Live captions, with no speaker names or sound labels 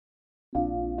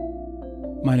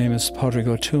My name is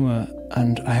Rodrigo Tuma,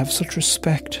 and I have such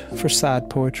respect for sad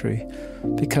poetry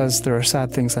because there are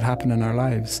sad things that happen in our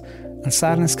lives. And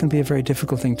sadness can be a very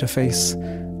difficult thing to face.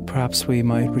 Perhaps we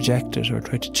might reject it or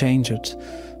try to change it.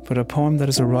 But a poem that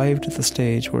has arrived at the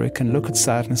stage where it can look at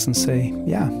sadness and say,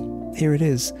 yeah, here it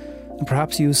is. And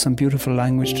perhaps use some beautiful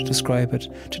language to describe it,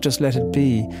 to just let it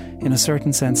be. In a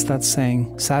certain sense, that's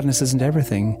saying sadness isn't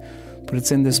everything, but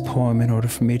it's in this poem in order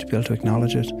for me to be able to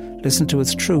acknowledge it, listen to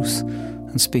its truth,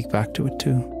 and speak back to it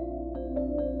too.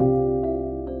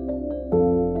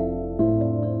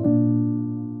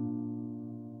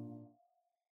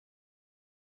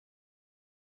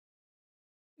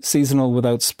 Seasonal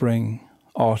Without Spring,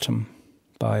 Autumn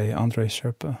by Andrés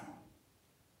Cerpa.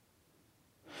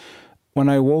 When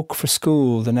I woke for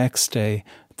school the next day,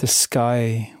 the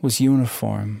sky was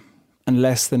uniform and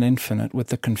less than infinite with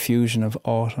the confusion of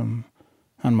autumn.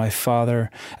 And my father,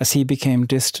 as he became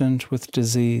distant with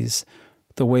disease,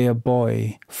 the way a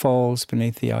boy falls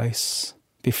beneath the ice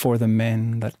before the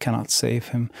men that cannot save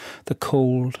him, the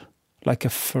cold like a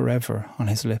forever on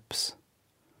his lips.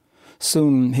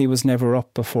 Soon he was never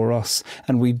up before us,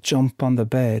 and we'd jump on the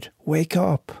bed, wake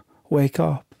up, wake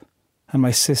up. And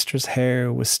my sister's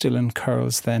hair was still in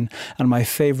curls then, and my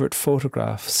favourite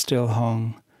photograph still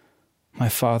hung. My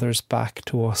father's back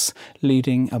to us,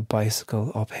 leading a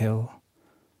bicycle uphill.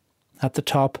 At the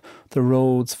top, the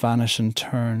roads vanish and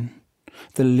turn.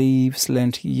 The leaves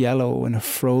lent yellow in a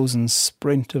frozen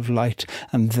sprint of light,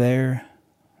 and there,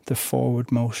 the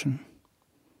forward motion.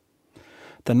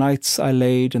 The nights I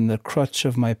laid in the crutch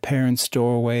of my parents'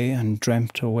 doorway and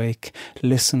dreamt awake,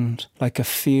 listened like a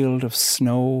field of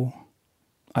snow.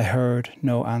 I heard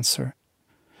no answer.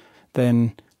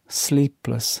 Then,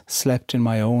 sleepless, slept in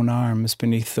my own arms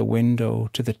beneath the window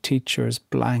to the teacher's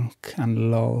blank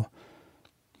and lull.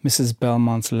 Mrs.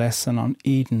 Belmont's lesson on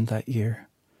Eden that year.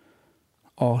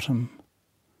 Autumn.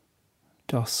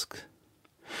 Dusk.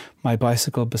 My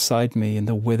bicycle beside me in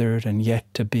the withered and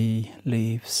yet-to-be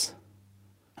leaves.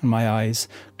 And my eyes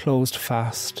closed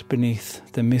fast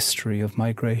beneath the mystery of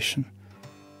migration.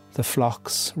 The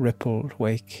flock's rippled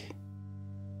wake.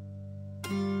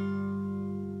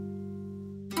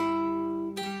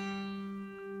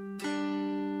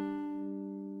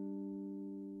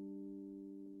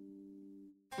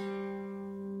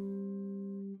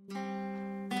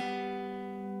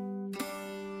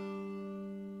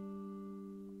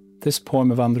 This poem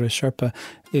of Andrés Cerpa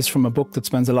is from a book that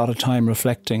spends a lot of time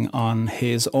reflecting on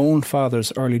his own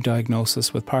father's early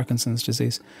diagnosis with Parkinson's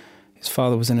disease. His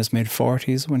father was in his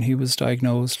mid-40s when he was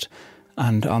diagnosed,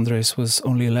 and Andrés was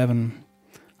only 11.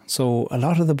 So a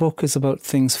lot of the book is about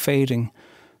things fading,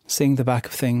 seeing the back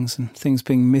of things and things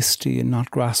being misty and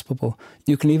not graspable.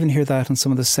 You can even hear that in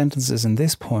some of the sentences in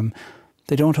this poem.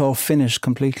 They don't all finish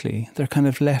completely. They're kind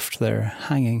of left there,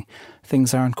 hanging.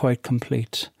 Things aren't quite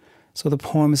complete. So the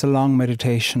poem is a long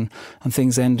meditation on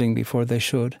things ending before they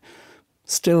should.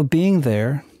 Still being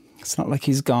there, it's not like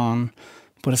he's gone,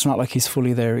 but it's not like he's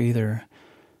fully there either.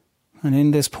 And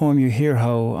in this poem you hear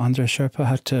how Andrés Cerpa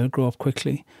had to grow up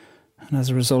quickly. And as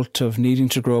a result of needing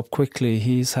to grow up quickly,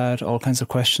 he's had all kinds of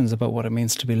questions about what it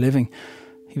means to be living.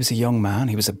 He was a young man,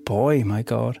 he was a boy, my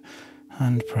God.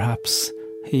 And perhaps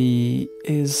he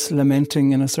is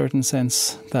lamenting, in a certain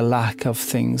sense, the lack of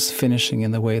things finishing in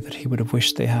the way that he would have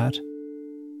wished they had.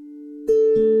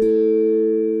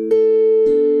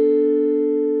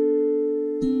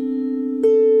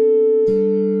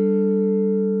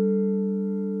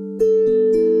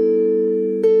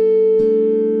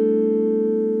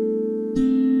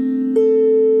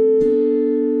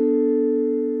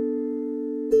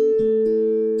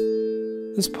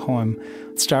 This poem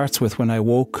starts with when I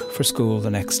woke for school the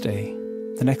next day.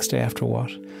 The next day after what?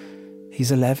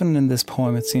 He's 11 in this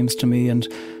poem, it seems to me, and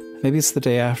maybe it's the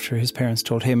day after his parents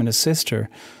told him and his sister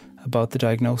about the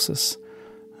diagnosis.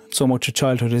 So much of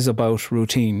childhood is about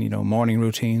routine, morning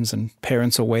routines and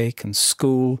parents awake and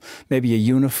school, maybe a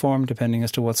uniform, depending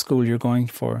as to what school you're going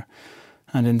for.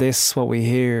 And in this, what we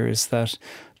hear is that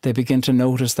they begin to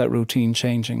notice that routine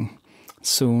changing.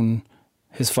 Soon,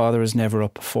 his father is never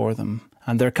up before them.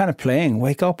 And they're kind of playing,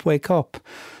 wake up, wake up.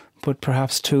 But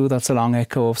perhaps too, that's a long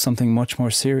echo of something much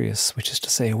more serious, which is to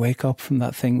say, wake up from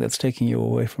that thing that's taking you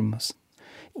away from us.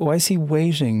 Why is he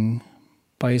waiting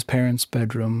by his parents'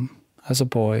 bedroom as a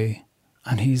boy,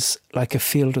 and he's like a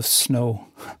field of snow?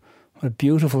 What a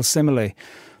beautiful simile.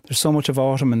 There's so much of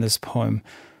autumn in this poem,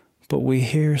 but we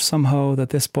hear somehow that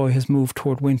this boy has moved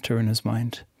toward winter in his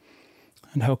mind,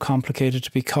 and how complicated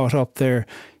to be caught up there.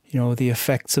 The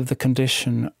effects of the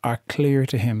condition are clear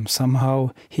to him.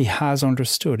 Somehow he has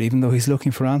understood, even though he's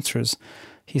looking for answers.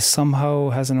 He somehow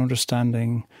has an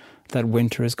understanding that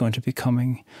winter is going to be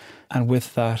coming, and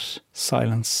with that,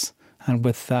 silence, and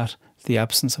with that, the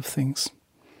absence of things.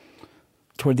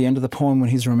 Toward the end of the poem, when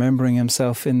he's remembering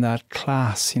himself in that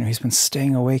class, he's been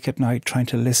staying awake at night trying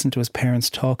to listen to his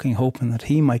parents talking, hoping that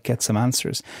he might get some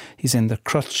answers. He's in the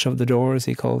crutch of the door, as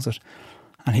he calls it,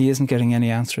 and he isn't getting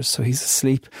any answers. So he's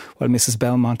asleep while Mrs.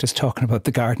 Belmont is talking about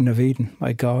the Garden of Eden.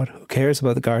 My God, who cares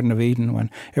about the Garden of Eden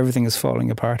when everything is falling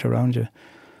apart around you?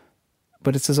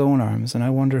 But it's his own arms, and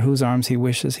I wonder whose arms he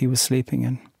wishes he was sleeping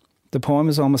in. The poem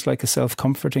is almost like a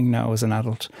self-comforting now as an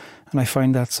adult, and I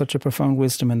find that such a profound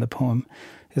wisdom in the poem,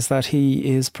 is that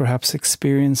he is perhaps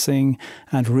experiencing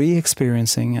and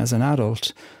re-experiencing as an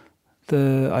adult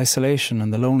the isolation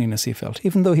and the loneliness he felt,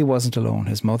 even though he wasn't alone.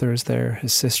 His mother is there,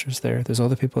 his sister's there, there's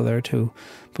other people there too,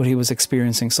 but he was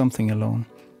experiencing something alone.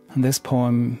 And this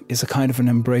poem is a kind of an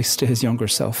embrace to his younger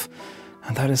self,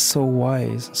 and that is so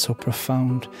wise, so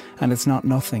profound, and it's not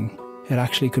nothing. It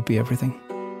actually could be everything.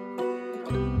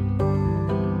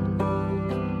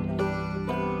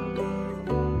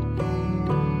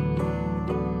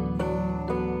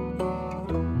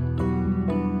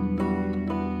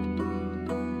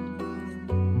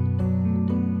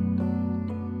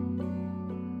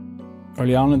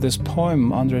 Early on in this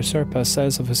poem, Andrés Cerpa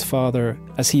says of his father,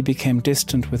 as he became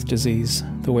distant with disease,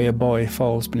 the way a boy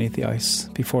falls beneath the ice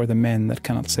before the men that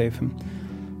cannot save him.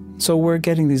 So we're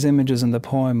getting these images in the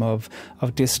poem of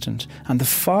distant, and the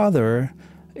father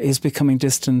is becoming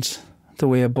distant the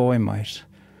way a boy might.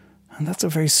 And that's a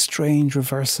very strange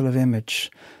reversal of image.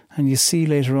 And you see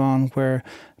later on where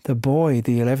the boy,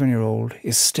 the 11-year-old,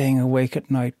 is staying awake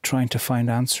at night trying to find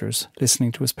answers,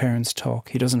 listening to his parents talk.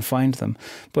 He doesn't find them.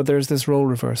 But there's this role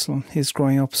reversal. He's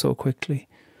growing up so quickly.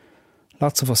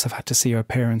 Lots of us have had to see our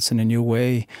parents in a new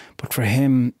way, but for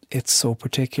him, it's so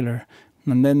particular.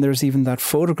 And then there's even that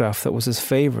photograph that was his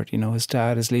favourite. His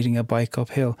dad is leading a bike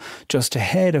uphill just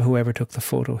ahead of whoever took the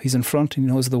photo. He's in front and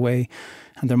he knows the way,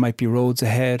 and there might be roads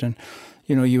ahead. And,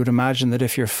 you would imagine that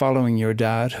if you're following your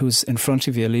dad, who's in front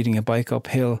of you leading a bike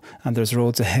uphill, and there's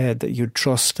roads ahead, that you'd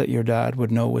trust that your dad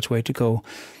would know which way to go.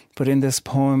 But in this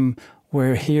poem,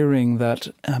 we're hearing that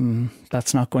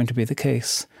that's not going to be the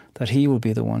case, that he will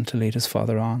be the one to lead his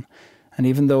father on. And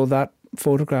even though that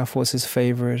photograph was his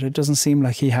favourite, it doesn't seem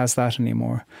like he has that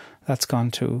anymore. That's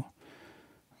gone too.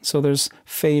 So there's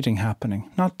fading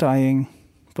happening, not dying,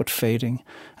 but fading,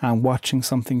 and watching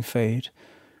something fade.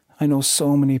 I know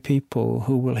so many people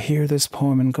who will hear this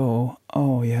poem and go,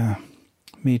 oh yeah,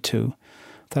 me too.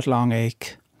 That long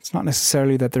ache. It's not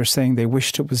necessarily that they're saying they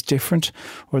wished it was different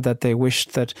or that they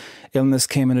wished that illness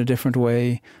came in a different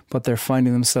way, but they're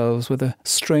finding themselves with a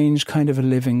strange kind of a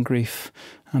living grief,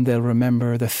 and they'll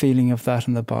remember the feeling of that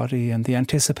in the body and the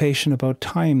anticipation about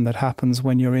time that happens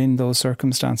when you're in those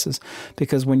circumstances.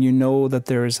 Because when you know that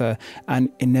there's an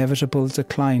inevitable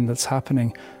decline that's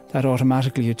happening, that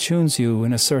automatically attunes you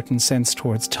in a certain sense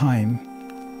towards time.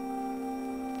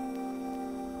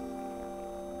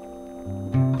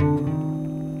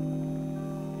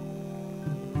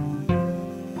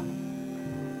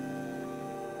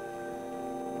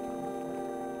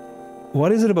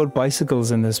 What is it about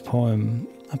bicycles in this poem?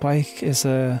 A bike is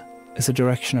a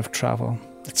direction of travel.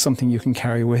 It's something you can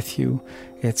carry with you.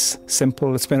 It's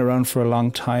simple. It's been around for a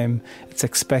long time. It's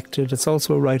expected. It's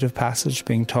also a rite of passage,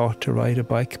 being taught to ride a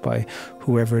bike by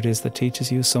whoever it is that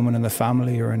teaches you, someone in the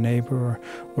family or a neighbour or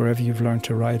wherever you've learned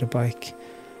to ride a bike.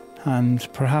 And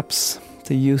perhaps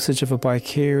the usage of a bike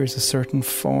here is a certain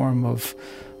form of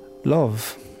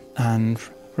love and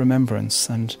remembrance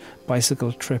and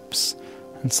bicycle trips.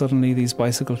 And suddenly these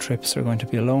bicycle trips are going to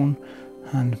be alone,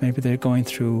 and maybe they're going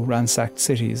through ransacked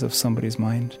cities of somebody's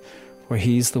mind, where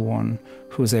he's the one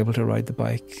who is able to ride the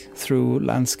bike through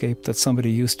landscape that somebody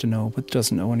used to know but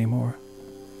doesn't know anymore.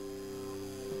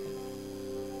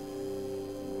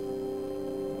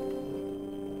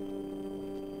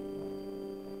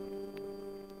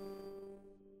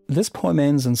 This poem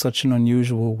ends in such an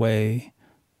unusual way.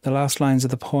 The last lines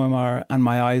of the poem are, "And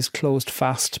my eyes closed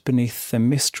fast beneath the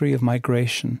mystery of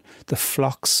migration, the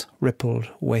flock's rippled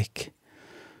wake."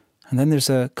 And then there's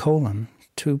a colon,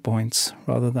 2 points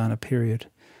rather than a period.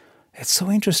 It's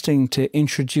so interesting to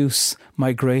introduce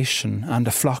migration and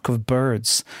a flock of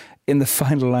birds in the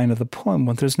final line of the poem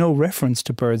when there's no reference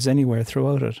to birds anywhere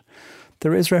throughout it.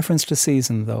 There is reference to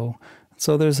season though,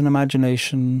 so there's an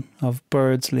imagination of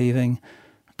birds leaving,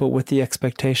 but with the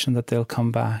expectation that they'll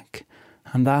come back.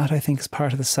 And that, I think, is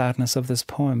part of the sadness of this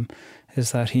poem,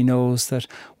 is that he knows that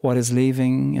what is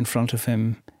leaving in front of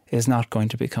him is not going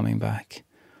to be coming back.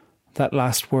 That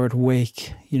last word,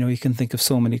 wake, you can think of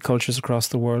so many cultures across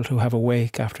the world who have a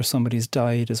wake after somebody's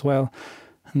died as well.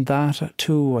 And that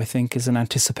too, I think, is an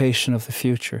anticipation of the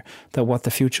future, that what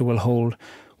the future will hold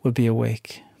will be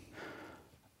awake.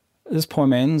 This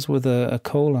poem ends with a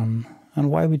colon, and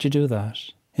why would you do that?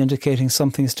 Indicating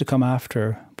something's to come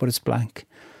after, but it's blank.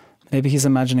 Maybe he's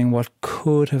imagining what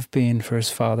could have been for his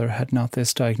father had not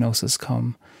this diagnosis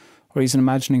come. Or he's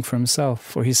imagining for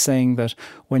himself, or he's saying that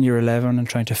when you're 11 and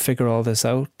trying to figure all this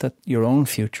out, that your own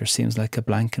future seems like a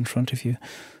blank in front of you.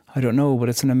 I don't know, but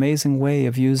it's an amazing way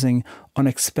of using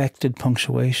unexpected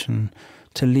punctuation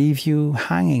to leave you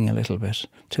hanging a little bit,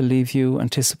 to leave you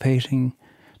anticipating,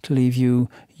 to leave you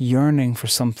yearning for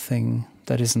something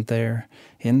that isn't there.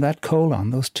 In that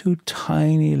colon, those two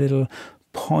tiny little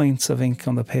points of ink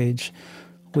on the page,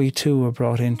 we too are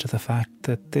brought into the fact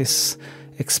that this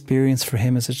experience for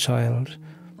him as a child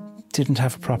didn't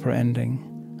have a proper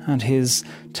ending, and his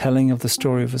telling of the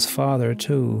story of his father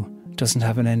too doesn't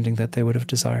have an ending that they would have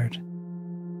desired.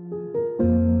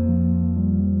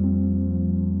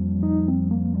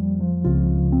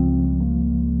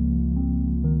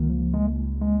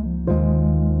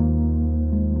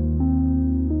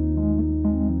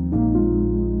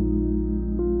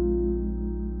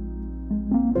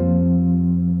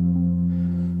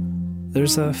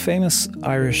 There's a famous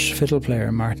Irish fiddle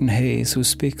player, Martin Hayes, who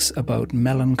speaks about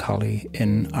melancholy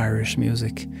in Irish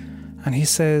music. And he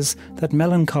says that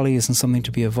melancholy isn't something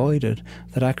to be avoided,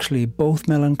 that actually both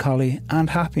melancholy and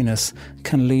happiness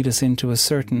can lead us into a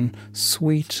certain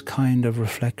sweet kind of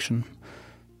reflection.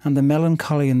 And the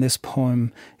melancholy in this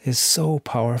poem is so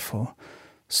powerful.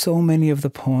 So many of the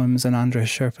poems in Andrés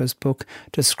Cerpa's book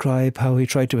describe how he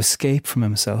tried to escape from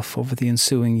himself over the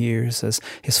ensuing years as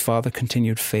his father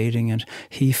continued fading and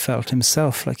he felt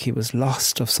himself like he was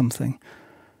lost of something.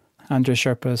 Andrés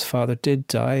Cerpa's father did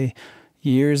die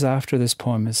years after this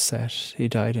poem is set. He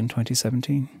died in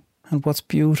 2017. And what's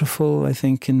beautiful, I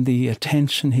think, in the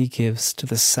attention he gives to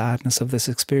the sadness of this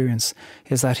experience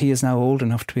is that he is now old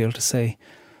enough to be able to say,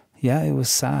 yeah, it was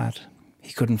sad.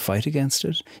 He couldn't fight against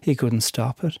it. He couldn't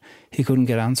stop it. He couldn't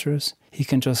get answers. He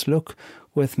can just look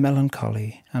with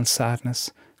melancholy and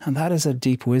sadness. And that is a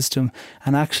deep wisdom.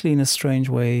 And actually, in a strange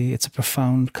way, it's a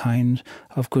profound kind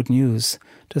of good news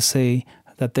to say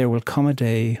that there will come a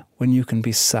day when you can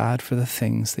be sad for the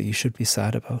things that you should be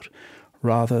sad about,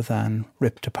 rather than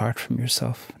ripped apart from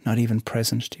yourself, not even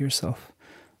present to yourself.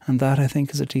 And that, I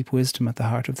think, is a deep wisdom at the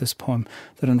heart of this poem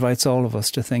that invites all of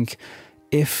us to think,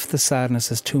 if the sadness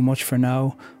is too much for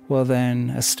now, well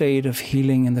then a state of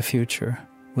healing in the future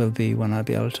will be when I'll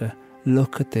be able to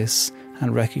look at this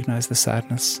and recognise the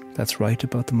sadness that's right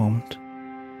about the moment.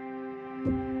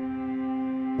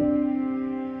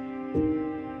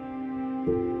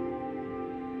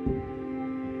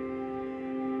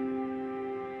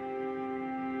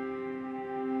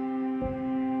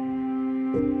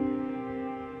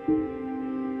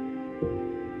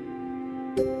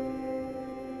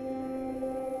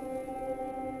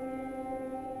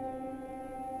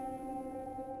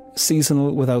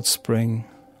 Seasonal Without Spring,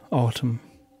 Autumn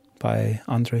by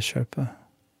Andrés Cerpa.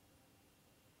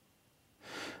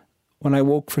 When I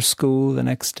woke for school the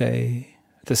next day,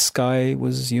 the sky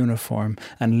was uniform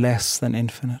and less than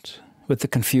infinite, with the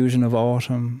confusion of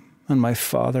autumn, and my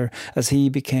father as he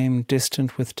became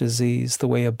distant with disease, the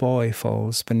way a boy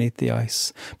falls beneath the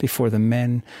ice before the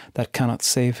men that cannot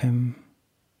save him,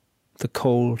 the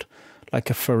cold like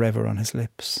a forever on his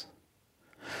lips.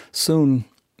 Soon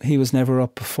he was never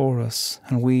up before us,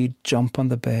 and we'd jump on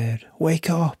the bed, wake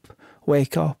up,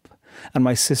 and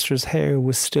my sister's hair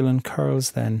was still in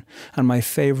curls then, and my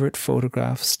favourite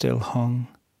photograph still hung,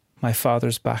 my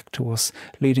father's back to us,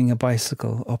 leading a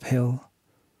bicycle uphill.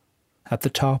 At the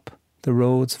top, the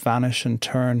roads vanish and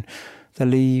turn, the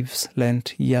leaves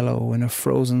lent yellow in a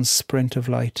frozen sprint of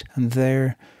light, and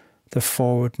there, the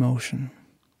forward motion.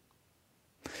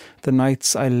 The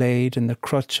nights I laid in the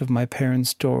crutch of my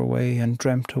parents' doorway and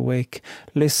dreamt awake,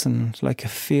 listened like a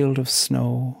field of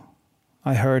snow.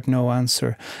 I heard no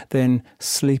answer, then,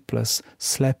 sleepless,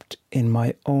 slept in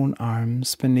my own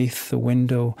arms beneath the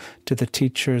window to the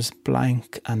teacher's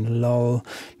blank and lull,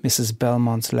 Mrs.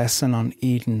 Belmont's lesson on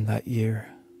Eden that year.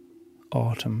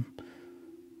 Autumn.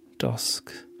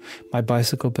 Dusk. My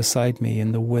bicycle beside me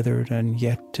in the withered and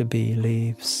yet-to-be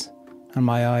leaves, and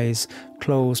my eyes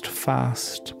closed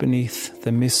fast beneath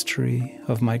the mystery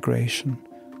of migration,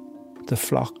 the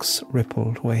flock's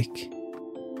rippled wake.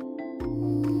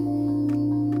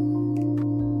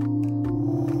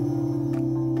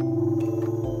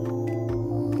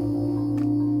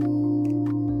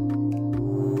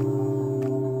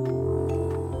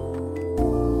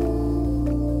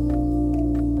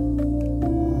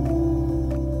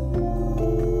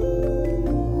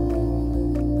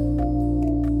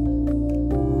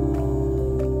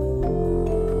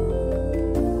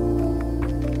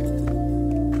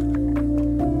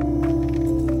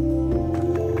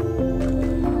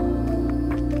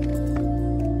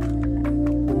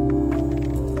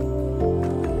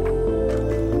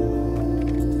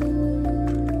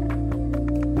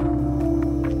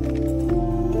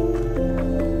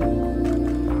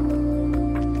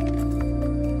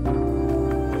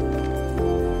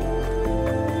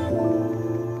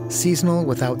 Seasonal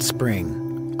Without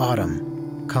Spring,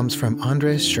 Autumn, comes from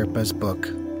Andrés Cerpa's book,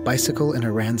 Bicycle in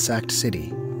a Ransacked City,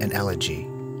 an Elegy.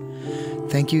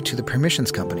 Thank you to the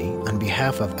Permissions Company on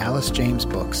behalf of Alice James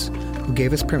Books, who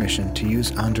gave us permission to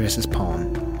use Andrés'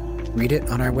 poem. Read it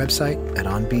on our website at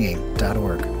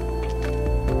onbeing.org.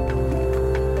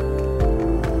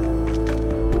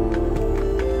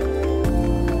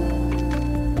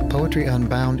 Poetry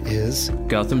Unbound is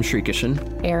Gautam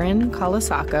Shrikishan, Aaron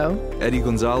Colasacco, Eddie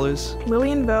Gonzalez,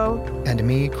 Lillian Vo, and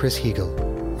me, Chris Hegel.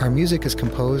 Our music is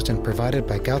composed and provided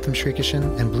by Gautam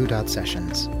Shrikishan and Blue Dot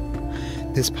Sessions.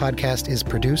 This podcast is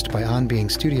produced by On Being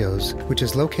Studios, which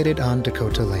is located on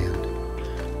Dakota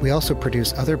land. We also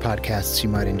produce other podcasts you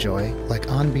might enjoy, like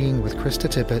On Being with Krista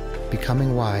Tippett,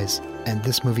 Becoming Wise, and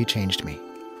This Movie Changed Me.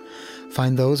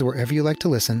 Find those wherever you like to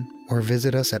listen, or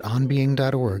visit us at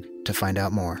onbeing.org to find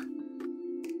out more.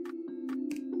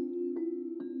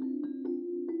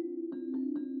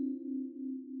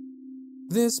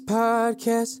 This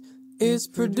podcast is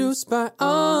produced by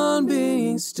On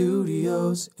Being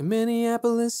Studios in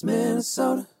Minneapolis,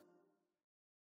 Minnesota.